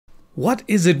What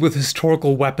is it with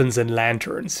historical weapons and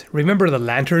lanterns? Remember the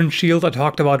lantern shield I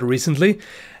talked about recently?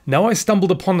 Now I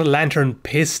stumbled upon a lantern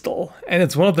pistol, and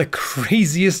it's one of the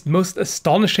craziest, most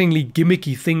astonishingly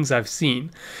gimmicky things I've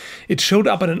seen. It showed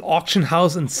up at an auction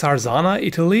house in Sarzana,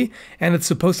 Italy, and it's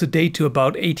supposed to date to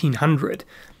about 1800.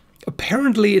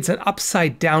 Apparently it's an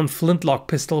upside-down flintlock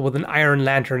pistol with an iron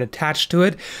lantern attached to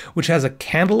it, which has a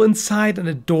candle inside and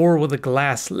a door with a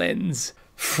glass lens.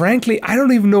 Frankly, I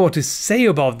don't even know what to say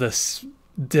about this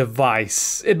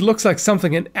device. It looks like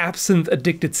something an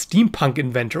absinthe-addicted steampunk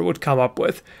inventor would come up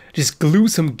with. Just glue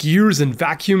some gears and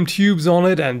vacuum tubes on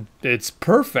it and it's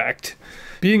perfect.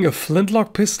 Being a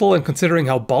flintlock pistol and considering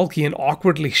how bulky and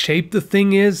awkwardly shaped the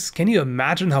thing is, can you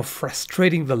imagine how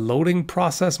frustrating the loading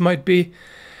process might be?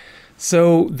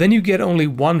 So then you get only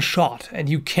one shot and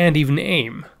you can't even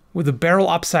aim. With the barrel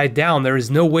upside down, there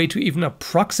is no way to even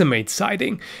approximate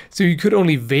sighting, so you could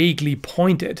only vaguely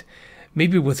point it.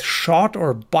 Maybe with shot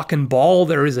or buck and ball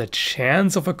there is a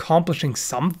chance of accomplishing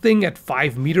something at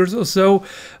 5 meters or so,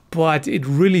 but it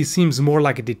really seems more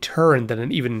like a deterrent than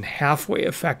an even halfway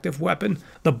effective weapon.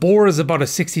 The bore is about a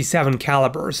 67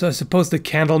 caliber, so I suppose the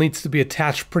candle needs to be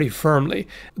attached pretty firmly.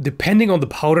 Depending on the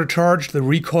powder charge, the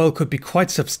recoil could be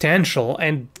quite substantial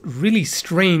and really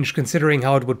strange considering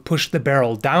how it would push the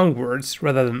barrel downwards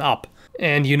rather than up.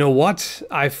 And you know what?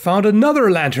 I found another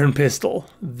lantern pistol.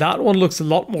 That one looks a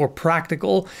lot more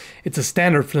practical. It's a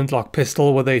standard flintlock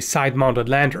pistol with a side-mounted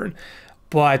lantern.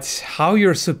 But how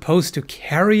you're supposed to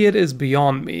carry it is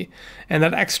beyond me. And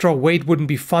that extra weight wouldn't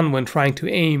be fun when trying to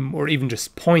aim or even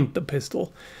just point the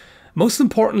pistol. Most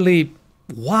importantly,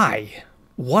 why?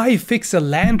 Why fix a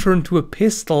lantern to a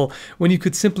pistol when you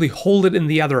could simply hold it in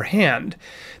the other hand?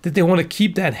 Did they want to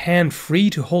keep that hand free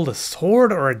to hold a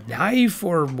sword or a knife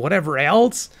or whatever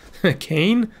else? A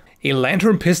cane? A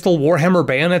lantern pistol, warhammer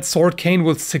bayonet, sword cane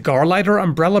with cigar lighter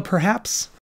umbrella perhaps?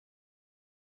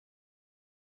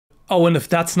 Oh, and if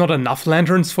that's not enough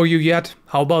lanterns for you yet,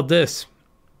 how about this?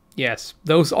 Yes,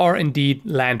 those are indeed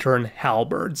lantern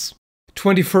halberds.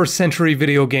 21st century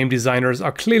video game designers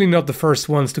are clearly not the first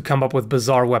ones to come up with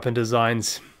bizarre weapon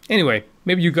designs. Anyway,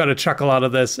 maybe you got a chuckle out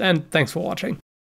of this, and thanks for watching.